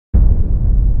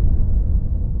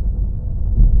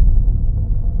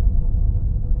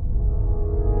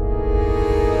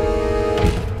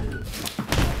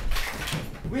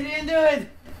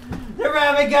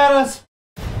got us!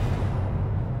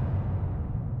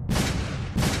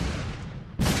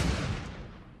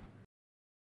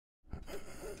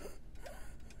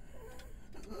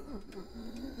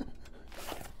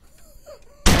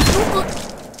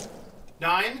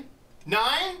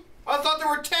 Nine? I thought there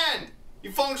were 10!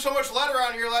 You flung so much lead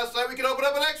around here last night we could open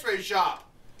up an x-ray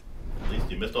shop! At least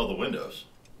you missed all the windows.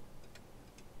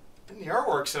 And the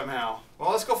artwork somehow.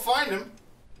 Well, let's go find him.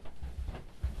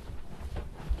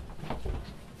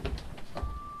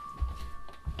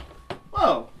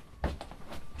 Whoa!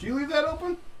 Did you leave that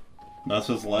open? Not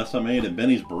since the last time I ate at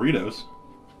Benny's Burritos.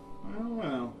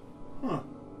 Well. Huh.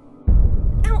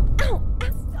 Ow! Ow!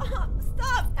 Stop!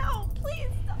 Stop! Ow! Please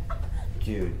stop!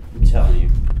 Dude, I'm telling you,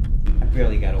 I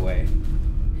barely got away.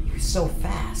 You were so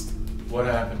fast. What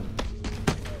happened?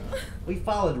 We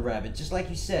followed the rabbit, just like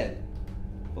you said.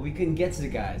 But we couldn't get to the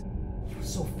guys. You were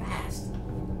so fast.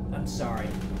 I'm sorry.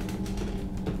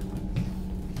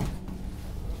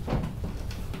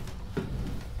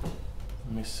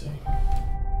 Let me see.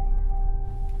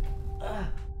 Yeah,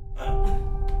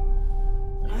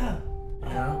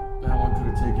 that one could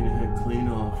have taken your head clean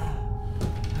off.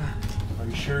 Are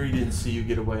you sure he didn't see you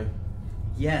get away?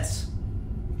 Yes.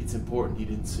 It's important he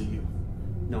didn't see you.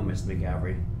 No, Mr.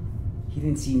 McGalvery. He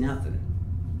didn't see nothing.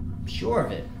 I'm sure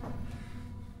of it.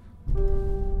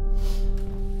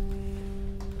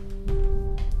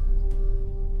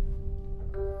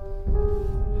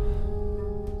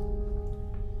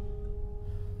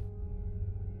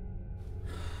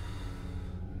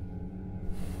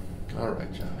 All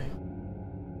right, Johnny.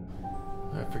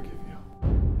 I forgive you.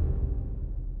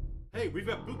 Hey, we've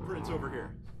got boot prints over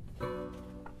here.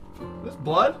 This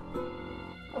blood?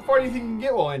 How far do you think you can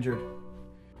get while injured?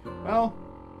 Well,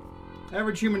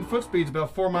 average human foot speed's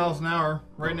about 4 miles an hour.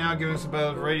 Right now, giving us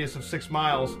about a radius of 6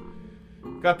 miles.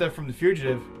 Got that from The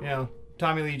Fugitive. You know,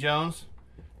 Tommy Lee Jones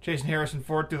chasing Harrison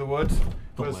Ford through the woods.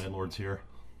 The landlord's here.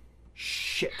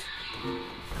 Shit.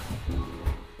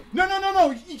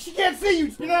 No! She can't see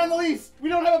you! You're not on the lease! We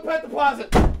don't have a pet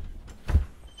deposit!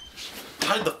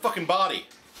 Hide the fucking body!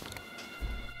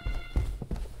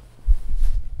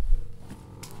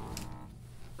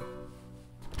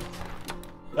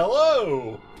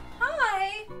 Hello!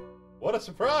 Hi! What a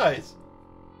surprise!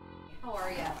 How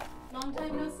are ya? Long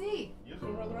time no see. You just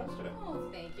went around the rounds today. Oh,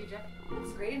 thank you, Jeff.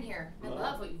 Looks great in here. I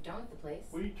love what you've done with the place.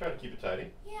 We try to keep it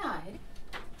tidy. Yeah.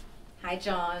 Hi,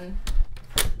 John.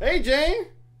 Hey, Jane!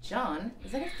 John,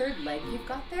 is that a third leg you've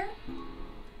got there?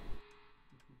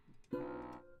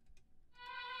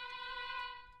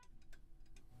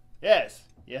 Yes,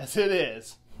 it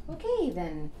is. Okay,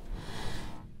 then.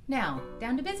 Now,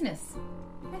 down to business.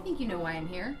 I think you know why I'm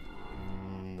here.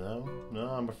 No,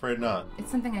 I'm afraid not. It's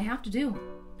something I have to do.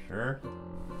 Sure?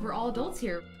 We're all adults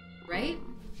here, right?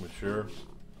 We sure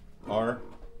are.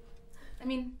 I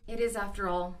mean, it is, after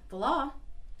all, the law.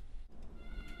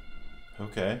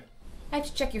 Okay. I have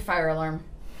to check your fire alarm.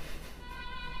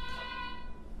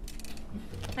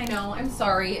 I know, I'm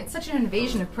sorry. It's such an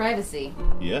invasion of privacy.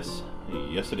 Yes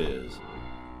it is.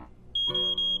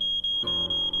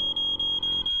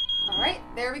 Alright,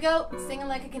 there we go. Singing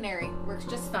like a canary. Works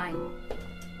just fine.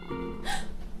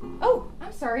 Oh,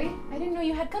 I'm sorry. I didn't know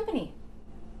you had company.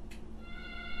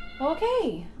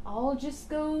 Okay, I'll just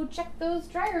go check those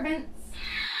dryer vents.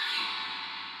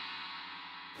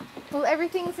 Well,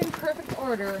 everything's in perfect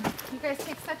order. You guys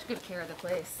take such good care of the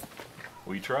place.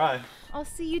 We try. I'll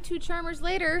see you two charmers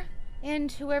later. And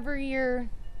whoever your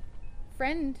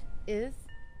friend is.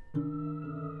 You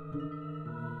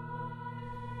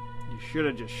should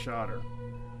have just shot her.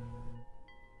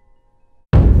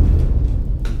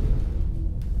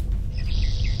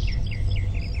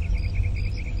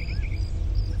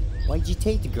 Why'd you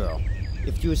take the girl?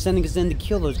 If you were sending us in to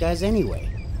kill those guys anyway.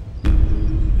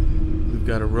 We've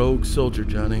got a rogue soldier,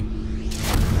 Johnny.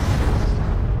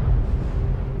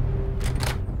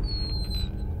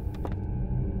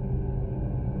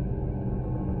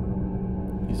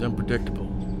 He's unpredictable.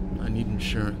 I need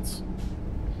insurance.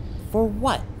 For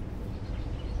what?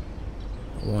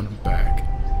 I want him back.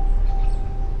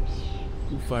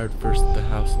 Who fired first at the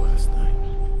house last night?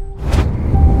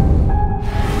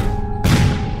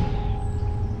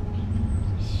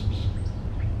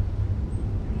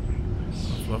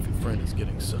 My fluffy friend is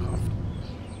getting soft,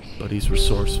 but he's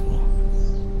resourceful.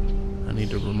 I need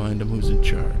to remind him who's in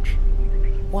charge.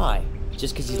 Why?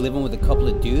 Just because he's living with a couple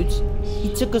of dudes?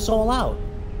 He took us all out.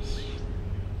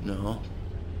 No.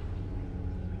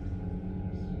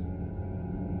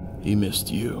 He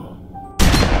missed you.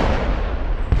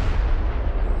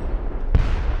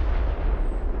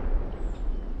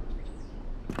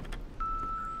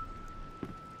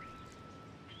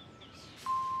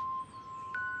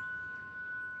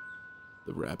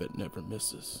 The rabbit never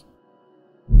misses.